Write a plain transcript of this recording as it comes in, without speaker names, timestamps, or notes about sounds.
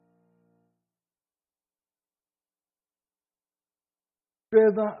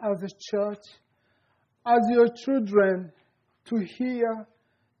together as a church, as your children, to hear,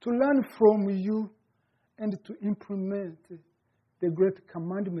 to learn from you, and to implement the great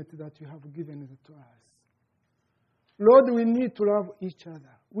commandment that you have given to us. Lord, we need to love each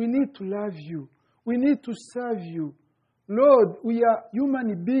other. We need to love you. We need to serve you. Lord, we are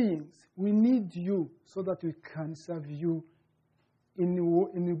human beings. We need you so that we can serve you in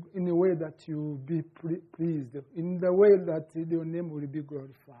a way that you will be pleased, in the way that your name will be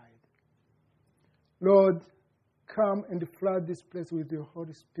glorified. Lord, come and flood this place with your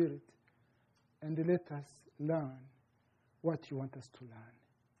Holy Spirit and let us learn what you want us to learn.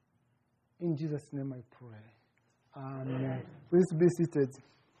 In Jesus' name I pray. Amen. Please be seated.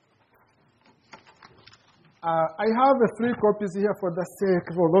 I have 3 copies here for the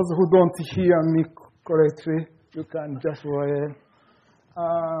sake, for those who don't hear me correctly. You can just read.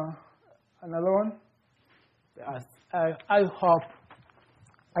 Another one? I hope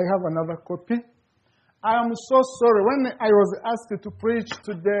I have another copy. I am so sorry. When I was asked to preach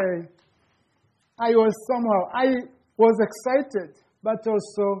today, I was excited, but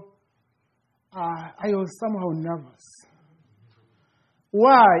also I was somehow nervous.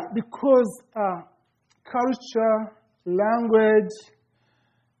 Why? Because culture, language,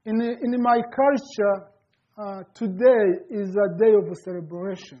 in my culture, today is a day of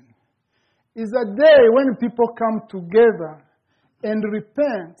celebration. It's a day when people come together and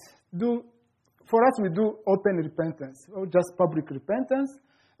repent. For us, we do open repentance, or just public repentance.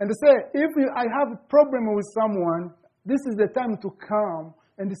 And say, if I have a problem with someone, this is the time to come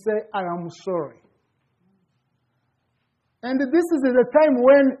and say, I am sorry. And this is the time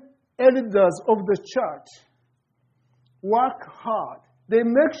when elders of the church work hard. They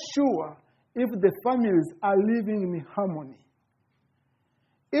make sure if the families are living in harmony.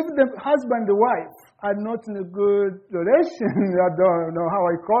 If the husband and wife are not in a good relation, I don't know how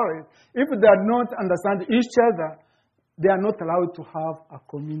I call it, if they are not understand each other, they are not allowed to have a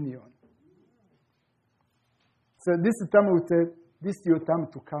communion. So this is time we say, this is your time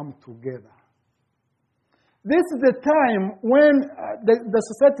to come together. This is the time when the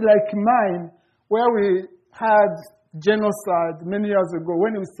society like mine, where we had genocide many years ago,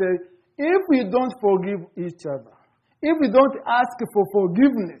 when we say, if we don't forgive each other, if we don't ask for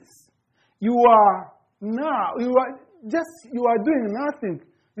forgiveness, you are doing nothing.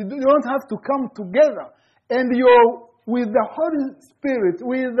 You don't have to come together. And with the Holy Spirit,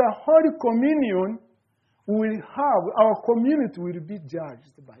 with the Holy Communion, our community will be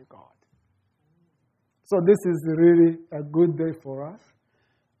judged by God. So this is really a good day for us.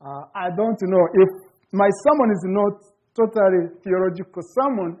 I don't know if my sermon is not totally theological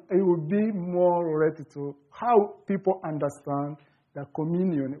sermon, it will be more related to how people understand the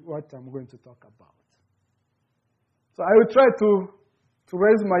communion, what I'm going to talk about. So I will try to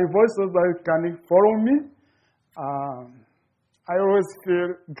raise my voice so that you can follow me. I always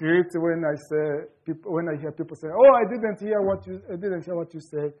feel great when I hear people say, "Oh, I didn't hear what you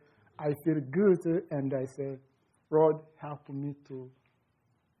said." I feel good, and I say, "Lord, help me to."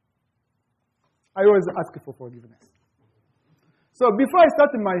 I always ask for forgiveness. So before I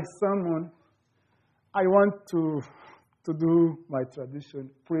start my sermon, I want to do my tradition.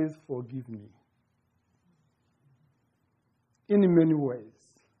 Please forgive me. In many ways.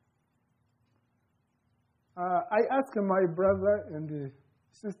 I asked my brother and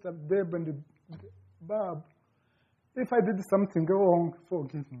sister Deb and Bob, if I did something wrong,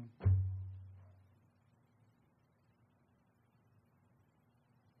 forgive me.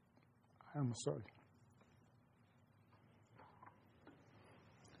 I'm sorry.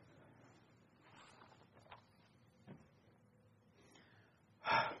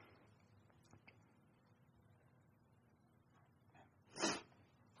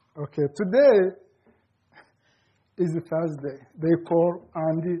 Okay, today is Thursday. They call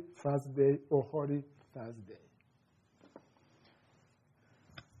Maundy Thursday or Holy Thursday.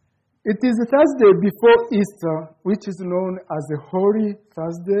 It is a Thursday before Easter, which is known as the Holy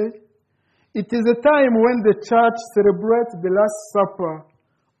Thursday. It is a time when the church celebrates the Last Supper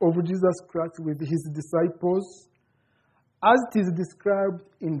of Jesus Christ with his disciples, as it is described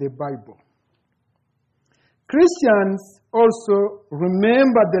in the Bible. Christians also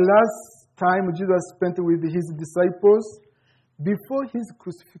remember the last time Jesus spent with his disciples before his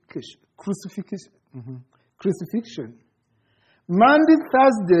crucifixion. Maundy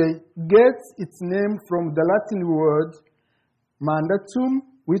Thursday gets its name from the Latin word mandatum,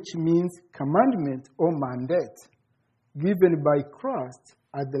 which means commandment or mandate, given by Christ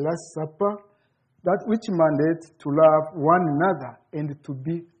at the Last Supper, that which mandates to love one another and to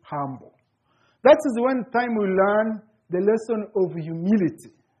be humble. That is one time we learn the lesson of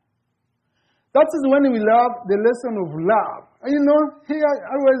humility. That is when we love the lesson of love. And here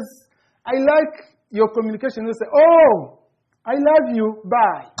I like your communication. You say, oh, I love you,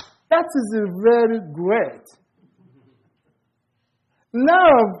 bye. That is very great.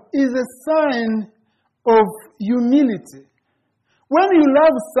 Love is a sign of humility. When you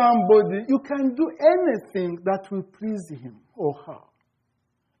love somebody, you can do anything that will please him or her.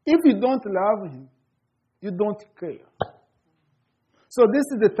 If you don't love him, you don't care. So this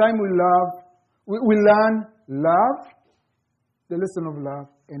is the time we learn love, the lesson of love,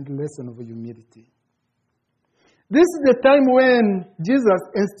 and the lesson of humility. This is the time when Jesus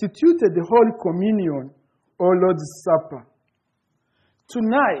instituted the Holy Communion or Lord's Supper.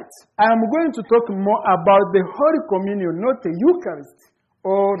 Tonight, I am going to talk more about the Holy Communion, not the Eucharist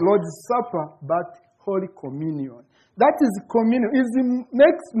or Lord's Supper, but Holy Communion. That is communion. It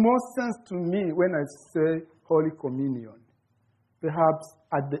makes more sense to me when I say Holy Communion. Perhaps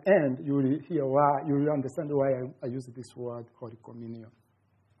at the end, you will hear why, you will understand why I use this word, Holy Communion.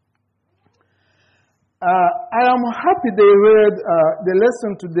 I am happy they read the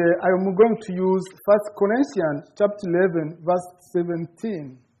lesson today. I am going to use 1 Corinthians chapter 11, verse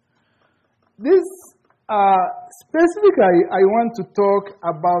 17. This, specifically, I want to talk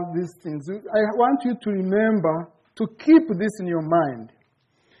about these things. I want you to remember to keep this in your mind.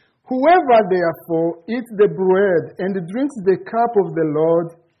 Whoever, therefore, eats the bread and drinks the cup of the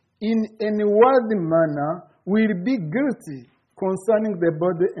Lord in any worthy manner will be guilty concerning the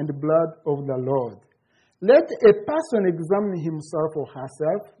body and blood of the Lord. Let a person examine himself or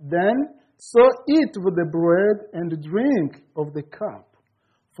herself, then so eat of the bread and drink of the cup.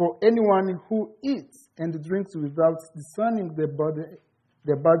 For anyone who eats and drinks without discerning the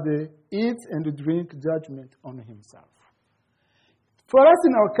body eats and drinks judgment on himself. For us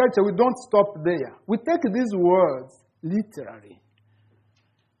in our culture, we don't stop there. We take these words literally.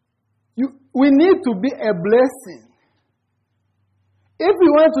 We need to be a blessing. If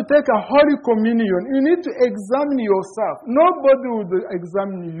you want to take a Holy Communion, you need to examine yourself. Nobody will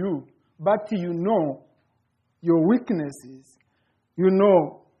examine you, but you know your weaknesses, you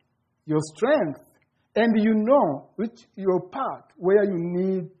know your strength, and you know your part where you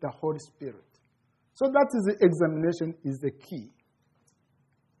need the Holy Spirit. So that is the examination is the key.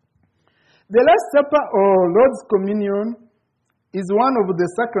 The Last Supper or Lord's Communion is one of the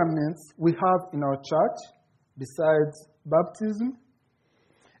sacraments we have in our church besides baptism.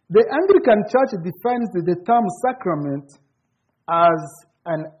 The Anglican Church defines the term sacrament as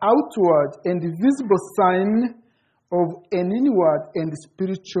an outward and visible sign of an inward and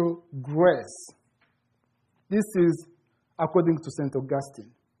spiritual grace. This is according to St.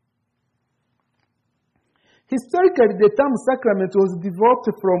 Augustine. Historically, the term sacrament was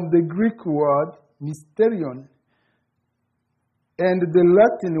developed from the Greek word mysterion and the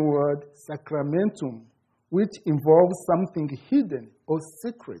Latin word sacramentum, which involves something hidden or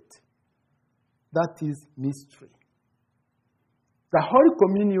secret. That is mystery. The Holy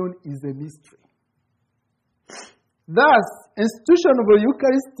Communion is a mystery. Thus, institution of a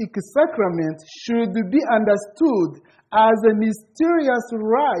Eucharistic sacrament should be understood as a mysterious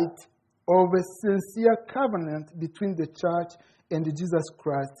rite of a sincere covenant between the Church and Jesus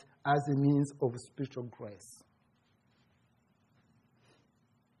Christ as a means of spiritual grace.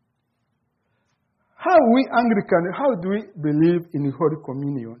 How do we believe in the Holy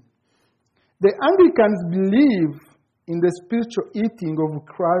Communion? The Anglicans believe in the spiritual eating of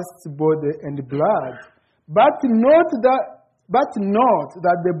Christ's body and blood, but not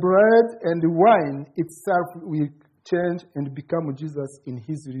that the bread and the wine itself will change and become Jesus in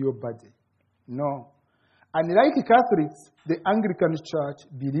his real body. No. Unlike Catholics, the Anglican Church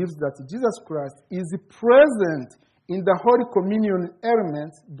believes that Jesus Christ is present in the Holy Communion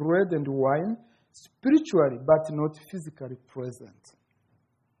elements, bread and wine, spiritually but not physically present.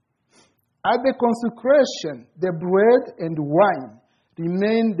 At the consecration, the bread and wine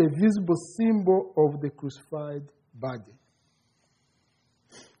remain the visible symbol of the crucified body.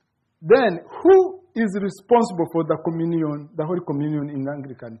 Then, who is responsible for the communion, the Holy Communion in the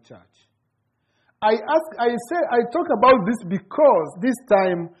Anglican Church? I talk about this because this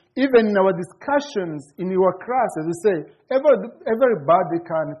time, even in our discussions in your classes, we say everybody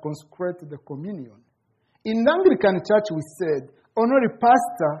can consecrate the communion. In the Anglican Church, we said only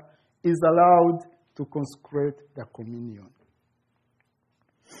pastor is allowed to consecrate the communion.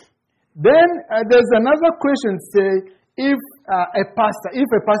 Then there's another question, say, if a pastor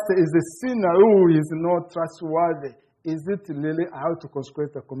is a sinner who is not trustworthy, is it really allowed to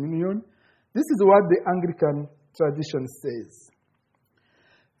consecrate the communion? This is what the Anglican tradition says.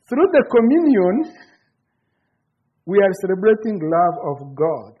 Through the communion, we are celebrating love of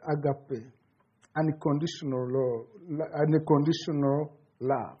God, agape, unconditional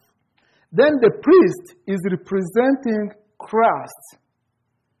love. Then the priest is representing Christ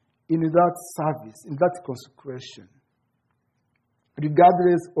in that service, in that consecration,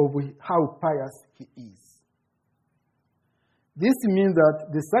 regardless of how pious he is. This means that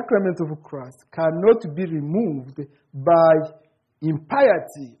the sacrament of Christ cannot be removed by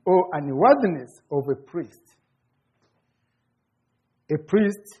impiety or unworthiness of a priest. A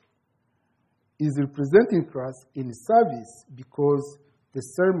priest is representing Christ in service because the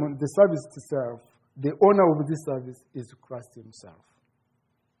service itself, the owner of this service is Christ himself.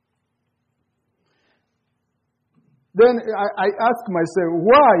 Then I ask myself,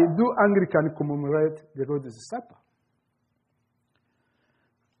 why do Anglicans commemorate the Lord's Supper?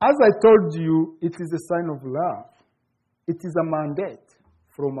 As I told you, it is a sign of love. It is a mandate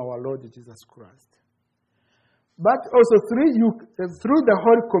from our Lord Jesus Christ. But also through the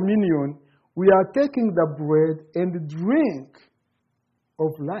Holy Communion, we are taking the bread and drink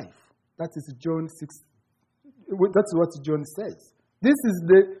of life. That is John 6. That's what John says. This is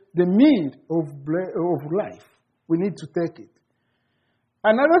the meal of life. We need to take it.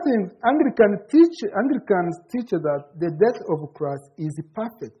 Another thing, Anglicans teach that the death of Christ is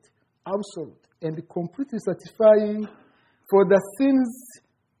perfect, absolute, and completely satisfying for the sins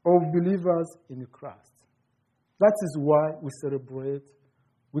of believers in Christ. That is why we celebrate,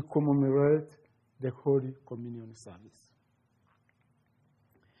 we commemorate the Holy Communion service.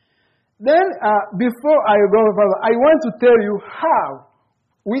 Then, before I go further, I want to tell you how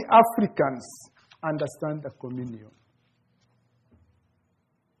we Africans understand the communion.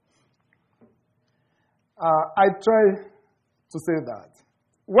 I try to say that.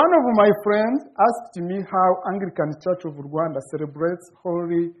 One of my friends asked me how Anglican Church of Rwanda celebrates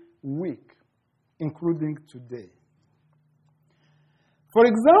Holy Week, including today. For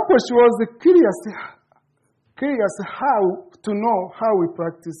example, she was curious how to know how we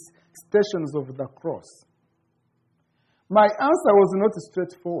practice Stations of the Cross. My answer was not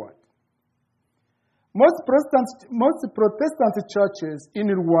straightforward. Most Protestant churches in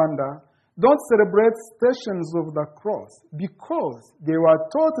Rwanda don't celebrate Stations of the Cross because they were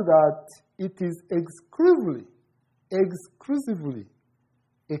taught that it is exclusively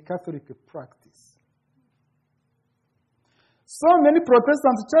a Catholic practice. So many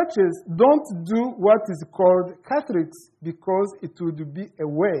Protestant churches don't do what is called Catholics because it would be a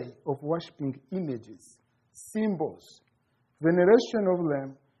way of worshiping images, symbols. Veneration of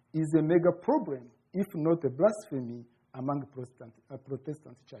them is a mega problem, if not a blasphemy, among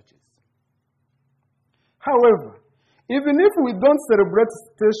Protestant churches. However, even if we don't celebrate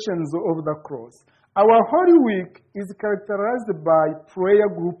Stations of the Cross, our Holy Week is characterized by prayer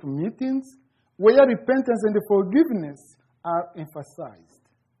group meetings where repentance and forgiveness are emphasized.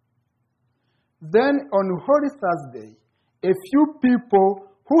 Then on Holy Thursday, a few people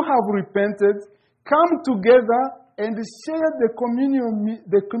who have repented come together and share the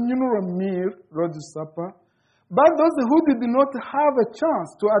communal meal, Lord's Supper. But those who did not have a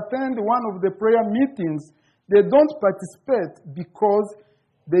chance to attend one of the prayer meetings, they don't participate because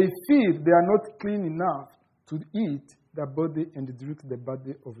they feel they are not clean enough to eat the body and drink the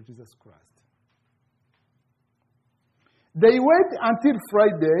body of Jesus Christ. They wait until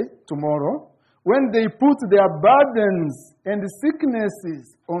Friday, tomorrow, when they put their burdens and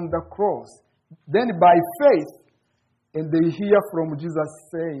sicknesses on the cross. Then by faith, and they hear from Jesus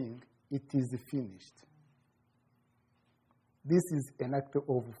saying, "It is finished." This is an act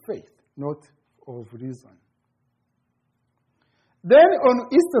of faith, not of reason. Then on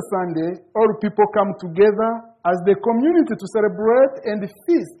Easter Sunday, all people come together as the community to celebrate and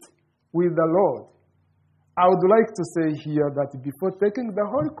feast with the Lord. I would like to say here that before taking the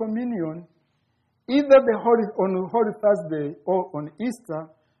Holy Communion, either on Holy Thursday or on Easter,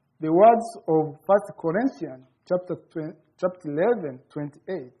 the words of 1 Corinthians chapter 11,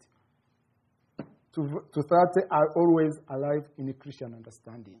 28 to 30 are always alive in Christian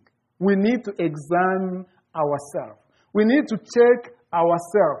understanding. We need to examine ourselves. We need to check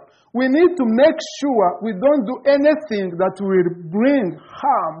ourselves. We need to make sure we don't do anything that will bring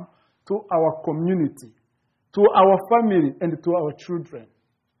harm to our community, to our family, and to our children.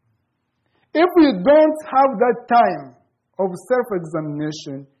 If you don't have that time of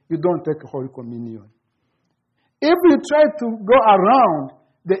self-examination, you don't take Holy Communion. If you try to go around,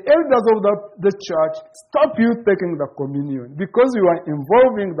 the elders of the church stop you taking the communion because you are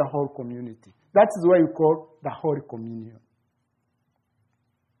involving the whole community. That is why you call the Holy Communion.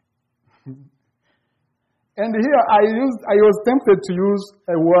 And here I was tempted to use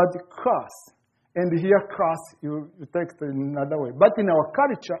a word curse. and hear curse, you take it in another way. But in our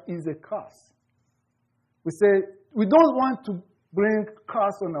culture, it's a curse. We say, we don't want to bring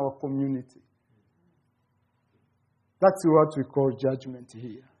curse on our community. That's what we call judgment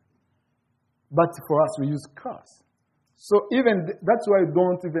here. But for us, we use curse. So that's why we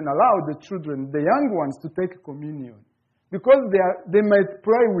don't even allow the children, the young ones, to take communion. Because they might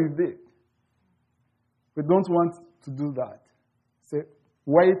pray with it. We don't want to do that. Say,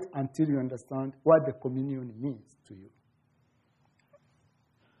 wait until you understand what the communion means to you.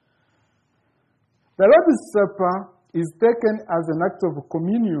 The Lord's Supper is taken as an act of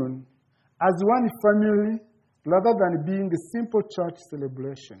communion, as one family, rather than being a simple church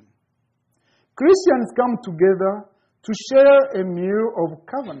celebration. Christians come together to share a meal of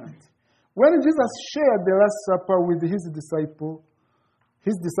covenant. When Jesus shared the Last Supper with his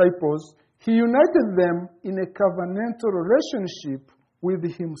disciples, he united them in a covenantal relationship with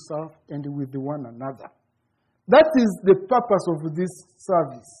himself and with one another. That is the purpose of this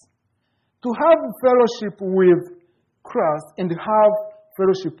service. To have fellowship with Christ and have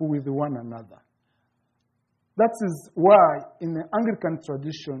fellowship with one another. That is why in the Anglican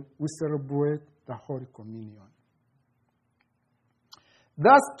tradition we celebrate the Holy Communion.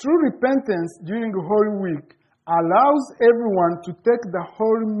 Thus, true repentance during Holy Week allows everyone to take the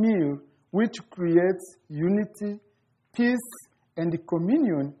holy meal, which creates unity, peace, and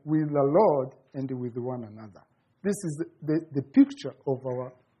communion with the Lord and with one another. This is the picture of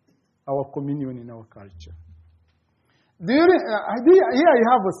our communion in our culture. Here I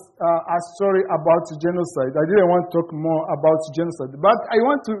have a story about genocide. I didn't want to talk more about genocide, but I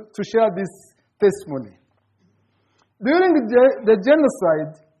want to share this testimony. During the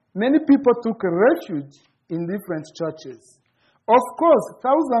genocide, many people took refuge in different churches. Of course,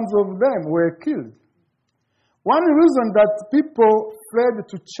 thousands of them were killed. One reason that people fled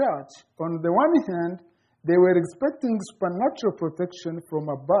to church, on the one hand, they were expecting supernatural protection from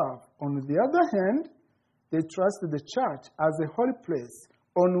above. On the other hand, they trusted the church as a holy place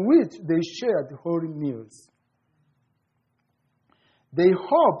on which they shared holy meals. They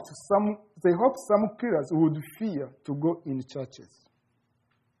hoped some killers would fear to go in churches.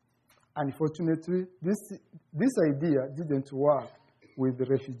 Unfortunately, this idea didn't work with the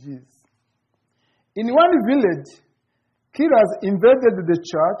refugees. In one village, killers invaded the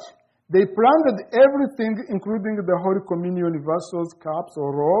church. They plundered everything, including the Holy Communion vessels, cups,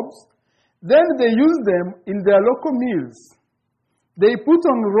 or robes. Then they used them in their local meals. They put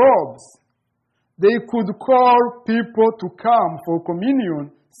on robes. They could call people to come for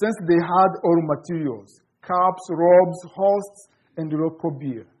communion since they had all materials: cups, robes, hosts, and local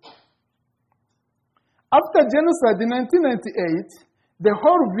beer. After genocide in 1998, the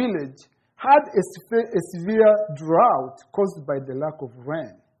whole village had a severe drought caused by the lack of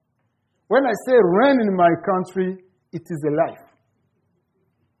rain. When I say rain in my country, it is a life.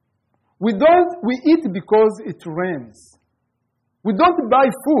 We eat because it rains. We don't buy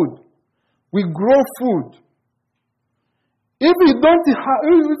food. We grow food. If you don't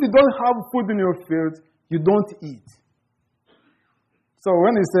have food in your field, you don't eat. So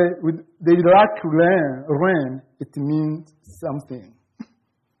when you say they lack rain, it means something.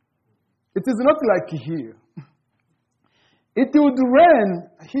 It is not like here. It would rain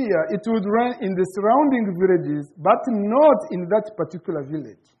here, it would rain in the surrounding villages, but not in that particular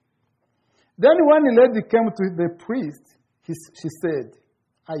village. Then one lady came to the priest. She said,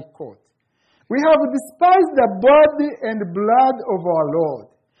 I quote, "We have despised the body and blood of our Lord.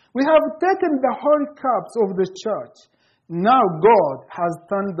 We have taken the holy cups of the church. Now God has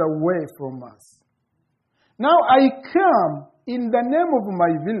turned away from us. Now I come in the name of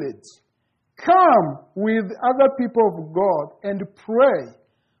my village. Come with other people of God and pray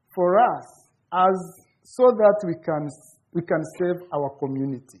for us so that we can save our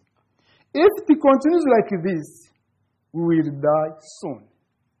community. If it continues like this, we will die soon."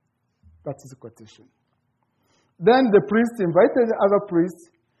 That is the quotation. Then the priest invited other priests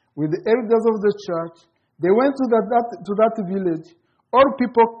with the elders of the church. They went to that village. All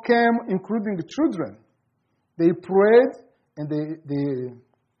people came, including the children. They prayed and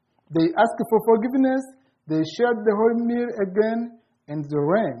they asked for forgiveness. They shared the holy meal again, and the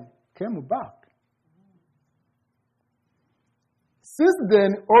rain came back. Since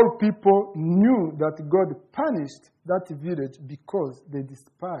then, all people knew that God punished that village because they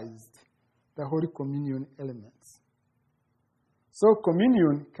despised the Holy Communion elements. So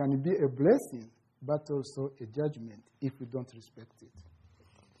communion can be a blessing, but also a judgment if we don't respect it.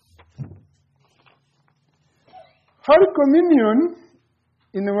 Holy Communion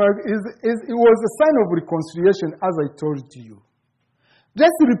it was a sign of reconciliation, as I told you.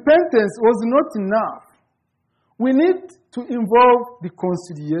 Just repentance was not enough. We need to involve the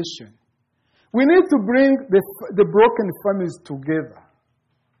conciliation. We need to bring the broken families together.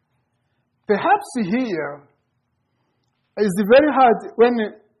 Perhaps here, it's very hard when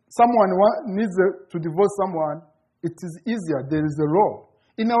someone needs to divorce someone, it is easier. There is a law.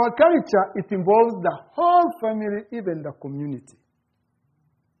 In our culture, it involves the whole family, even the community.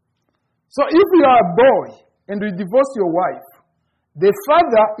 So if you are a boy and you divorce your wife, the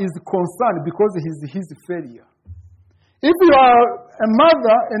father is concerned because his failure. If you are a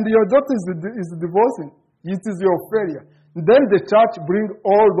mother and your daughter is divorcing, it is your failure. Then the church brings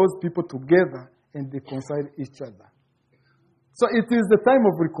all those people together and they reconcile each other. So it is the time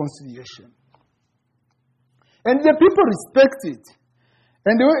of reconciliation. And the people respect it.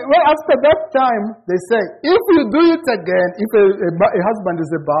 And after that time, they say, if you do it again, if a husband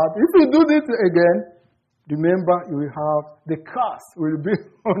is bad, if you do it again, remember you will have the curse will be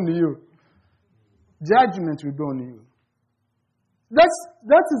on you. Judgment will be on you. That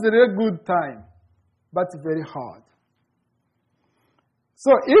is a very good time, but very hard.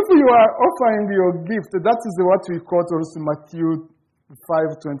 So if you are offering your gift, that is what we quote also Matthew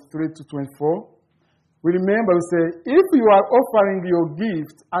 5:23 to 24. We remember, we say, if you are offering your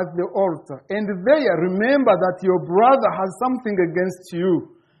gift at the altar, and there remember that your brother has something against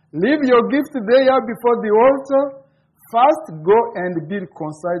you, leave your gift there before the altar, first go and be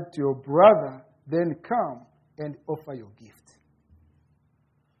reconciled to your brother, then come and offer your gift.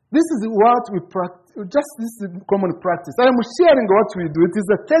 This is what we practice, just this is common practice. I am sharing what we do. It is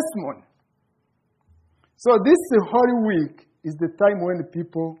a testimony. So this Holy Week is the time when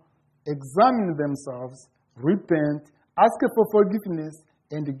people examine themselves, repent, ask for forgiveness,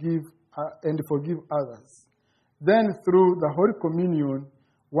 and forgive others. Then through the Holy Communion,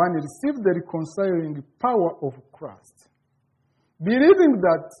 one receives the reconciling power of Christ. Believing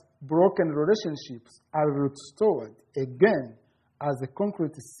that broken relationships are restored again as a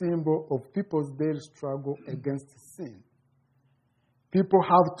concrete symbol of people's daily struggle against sin. People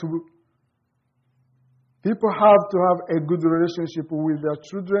have to have a good relationship with their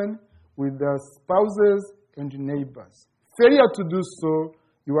children, with their spouses, and neighbors. Failure to do so,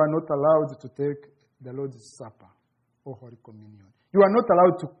 you are not allowed to take the Lord's Supper or Holy Communion. You are not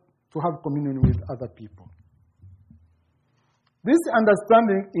allowed to have communion with other people. This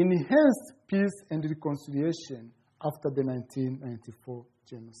understanding enhanced peace and reconciliation after the 1994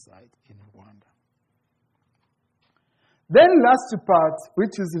 genocide in Rwanda. Then last part,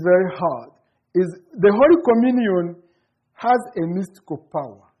 which is very hard, is the Holy Communion has a mystical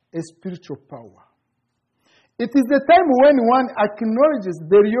power, a spiritual power. It is the time when one acknowledges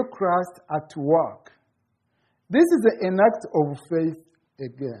the real Christ at work. This is an act of faith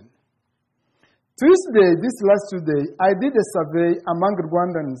again. Tuesday, this last Tuesday, I did a survey among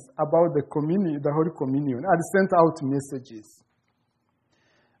Rwandans about the Holy Communion. I sent out messages.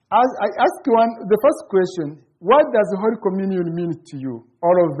 As I asked the first question, what does the Holy Communion mean to you?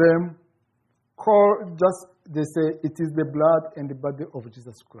 All of them they say, it is the blood and the body of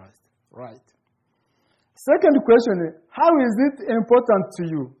Jesus Christ. Right. Second question, how is it important to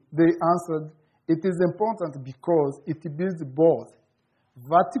you? They answered, it is important because it builds both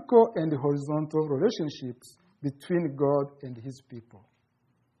vertical and horizontal relationships between God and His people.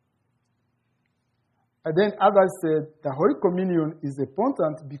 And then others said the Holy Communion is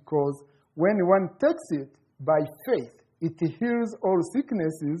important because when one takes it by faith, it heals all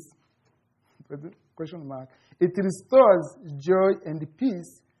sicknesses. Question mark. It restores joy and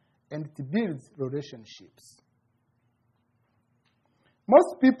peace, and it builds relationships.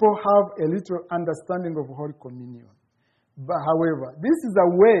 Most people have a little understanding of Holy Communion. But however, this is a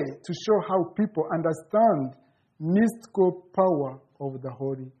way to show how people understand mystical power of the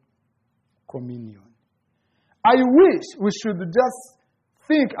Holy Communion. I wish we should just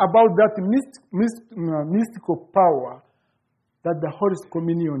think about that mystical power that the Holy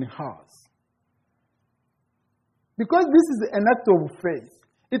Communion has. Because this is an act of faith.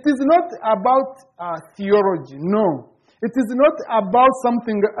 It is not about theology, no. It is not about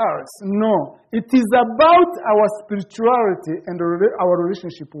something else, no. It is about our spirituality and our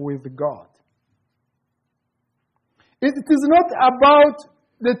relationship with God. It is not about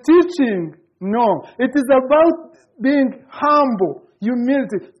the teaching, no. It is about being humble,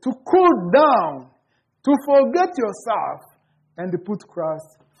 humility, to cool down, to forget yourself, and to put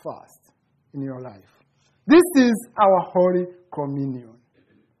Christ first in your life. This is our Holy Communion.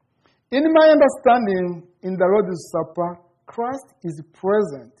 In my understanding, in the Lord's Supper, Christ is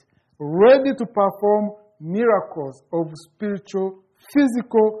present, ready to perform miracles of spiritual,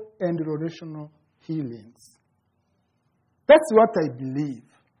 physical, and relational healings. That's what I believe.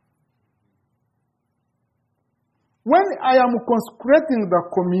 When I am consecrating the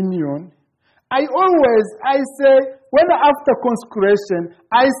communion, I say, when after consecration,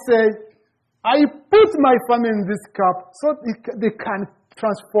 I say, I put my family in this cup so they can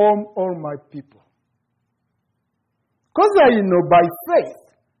transform all my people. Because I know by faith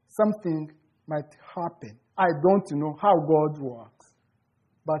something might happen. I don't know how God works,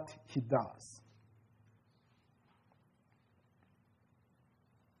 but He does.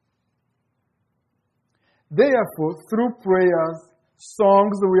 Therefore, through prayers,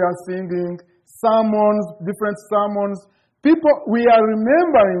 songs we are singing, sermons, different sermons, we are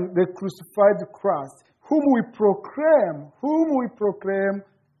remembering the crucified Christ, whom we proclaim,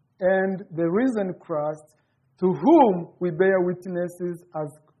 and the risen Christ, to whom we bear witnesses as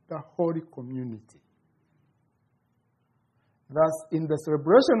the Holy Community. Thus, in the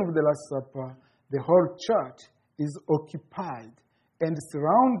celebration of the Last Supper, the whole church is occupied and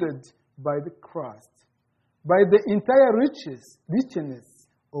surrounded by the Christ, by the entire richness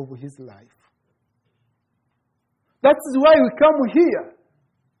of His life. That is why we come here.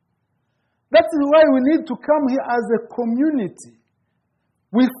 That is why we need to come here as a community.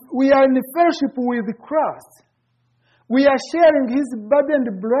 We are in fellowship with Christ. We are sharing His body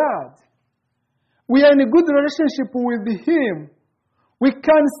and blood. We are in a good relationship with Him. We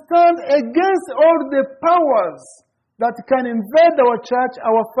can stand against all the powers that can invade our church,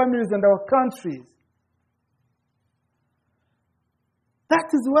 our families, and our countries. That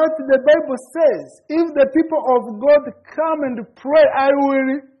is what the Bible says. If the people of God come and pray, I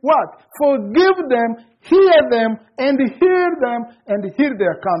will what? Forgive them, hear them, and heal them, and heal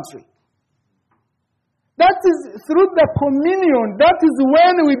their country. That is through the communion. That is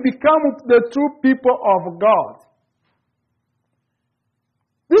when we become the true people of God.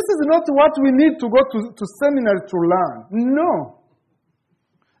 This is not what we need to go to seminary to learn. No.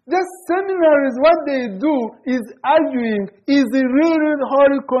 Just seminaries, what they do is arguing, is the real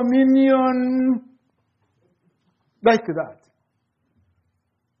Holy Communion like that?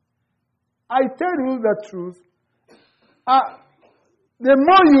 I tell you the truth. The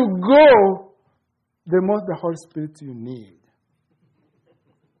more you go, the more the Holy Spirit you need.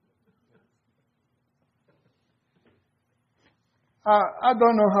 I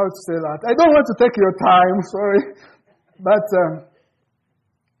don't know how to say that. I don't want to take your time, sorry. But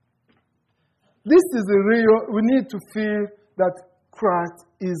this is real. We need to feel that Christ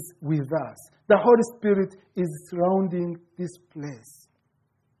is with us. The Holy Spirit is surrounding this place.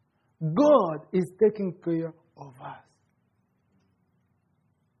 God is taking care of us.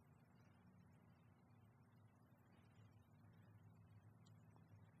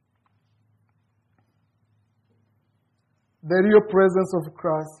 The real presence of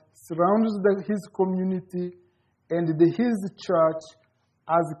Christ surrounds His community and His church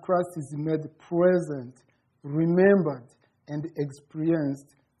as Christ is made present, remembered, and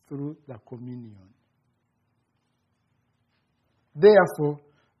experienced through the communion. Therefore,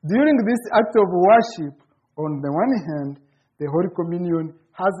 during this act of worship, on the one hand, the Holy Communion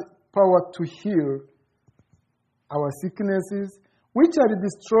has power to heal our sicknesses, which are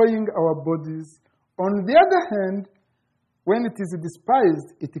destroying our bodies. On the other hand, when it is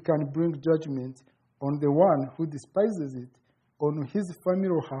despised, it can bring judgment on the one who despises it, on his family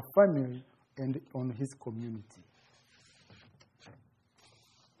or her family, and on his community.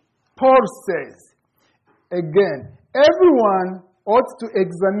 Paul says, again, everyone ought to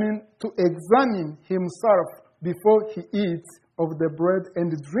examine himself before he eats of the bread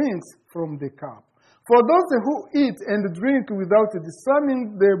and drinks from the cup. For those who eat and drink without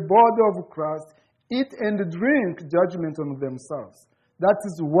discerning the body of Christ, eat and drink judgment on themselves. That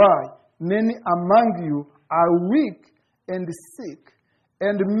is why many among you are weak and sick,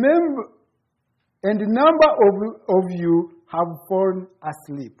 and a number of you have fallen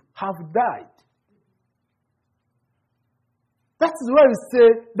asleep, have died. That is why we say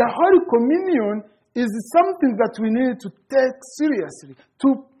the Holy Communion is something that we need to take seriously,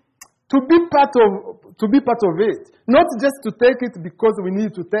 to be part of it, not just to take it because we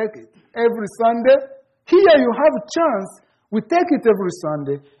need to take it every Sunday. Here you have a chance. We take it every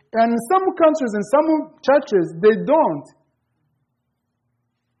Sunday. And in some countries and some churches, they don't.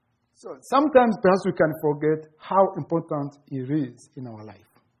 So sometimes perhaps we can forget how important it is in our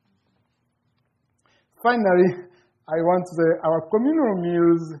life. Finally, I want to say our communal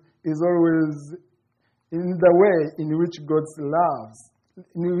meals is always in the way in which God's love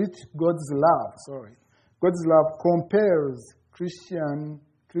compels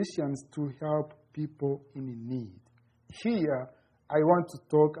Christians to help people in need. Here, I want to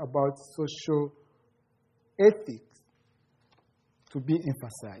talk about social ethics. to be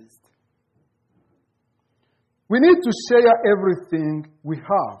emphasized. We need to share everything we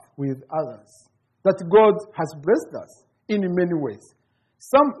have with others that God has blessed us in many ways.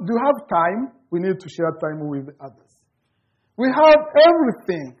 Some do have time, we need to share time with others. We have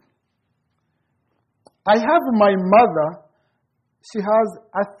everything. I have my mother, she has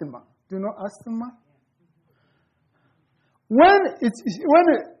asthma. Do you know asthma? When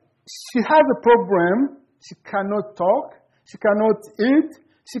she has a problem, she cannot talk, she cannot eat.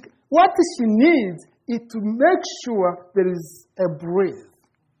 What she needs is to make sure there is a breath.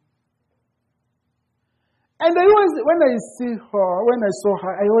 And when I saw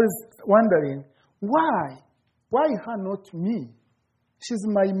her, I was wondering, why? Why her, not me? She's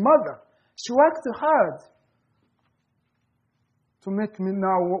my mother. She worked hard to make me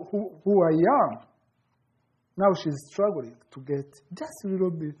now who I am. Now she's struggling to get just a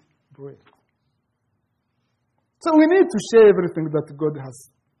little bit bread. So we need to share everything that God has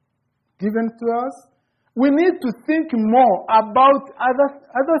given to us. We need to think more about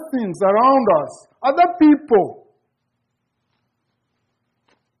other things around us, other people.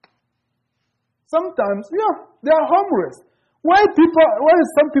 Sometimes, they are homeless. Why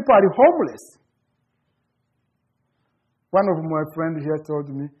some people are homeless? One of my friends here told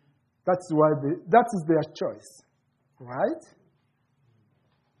me that is their choice, right?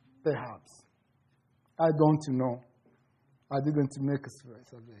 Perhaps. I don't know. I didn't make a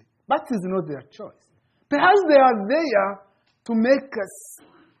survey. That is not their choice. Perhaps they are there to make us,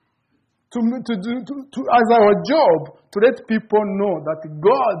 as our job, to let people know that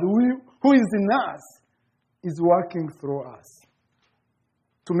God, who is in us, is working through us.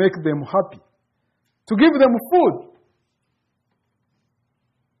 To make them happy. To give them food.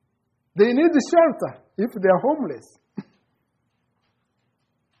 They need shelter if they are homeless.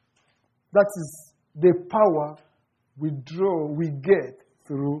 That is the power we get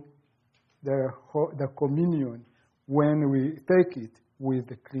through the communion when we take it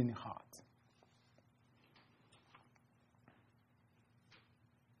with a clean heart.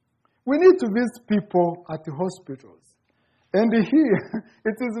 We need to visit people at the hospitals. And here,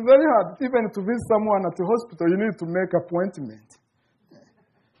 it is very hard. Even to visit someone at the hospital, you need to make an appointment.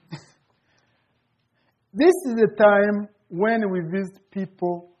 This is the time when we visit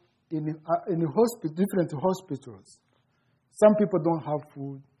people in different hospitals. Some people don't have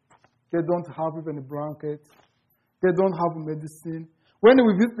food. They don't have even a blanket. They don't have medicine. When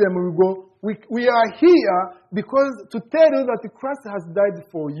we visit them, we go, we are here because to tell you that Christ has died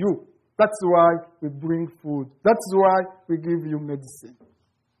for you. That's why we bring food. That's why we give you medicine.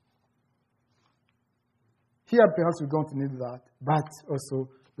 Here, perhaps we don't need that, but also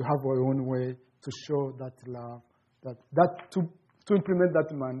we have our own way to show that love, to implement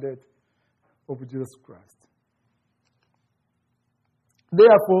that mandate of Jesus Christ.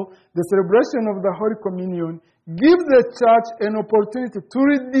 Therefore, the celebration of the Holy Communion gives the church an opportunity to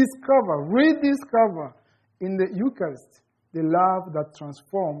rediscover in the Eucharist the love that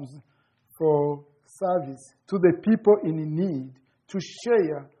transforms for service to the people in need, to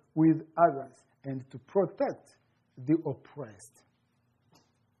share with others, and to protect the oppressed.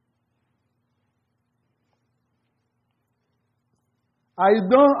 I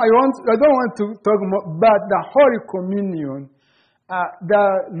don't want to talk more about the Holy Communion, the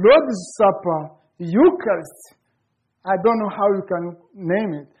Lord's Supper, Eucharist. I don't know how you can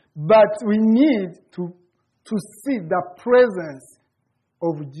name it, but we need to see the presence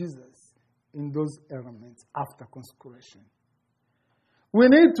of Jesus in those elements after consecration. We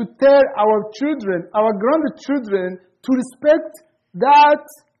need to tell our children, our grandchildren, to respect that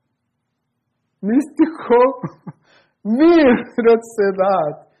mystical meal, let's say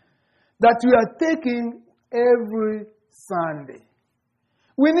that we are taking every Sunday.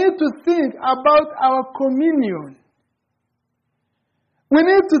 We need to think about our communion. We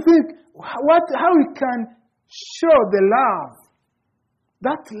need to think how we can show the love.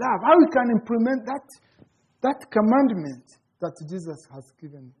 That love, how we can implement that commandment that Jesus has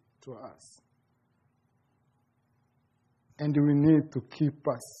given to us. And we need to keep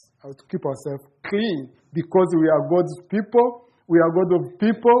ourselves clean because we are God's people. We are God's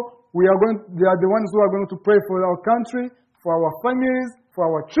people. They are the ones who are going to pray for our country, for our families, for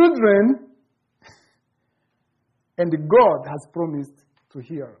our children. And God has promised to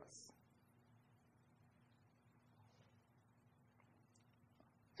hear us.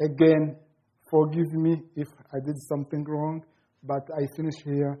 Again, forgive me if I did something wrong, but I finish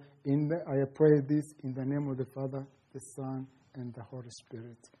here. I pray this in the name of the Father, the Son, and the Holy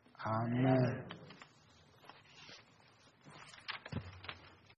Spirit. Amen.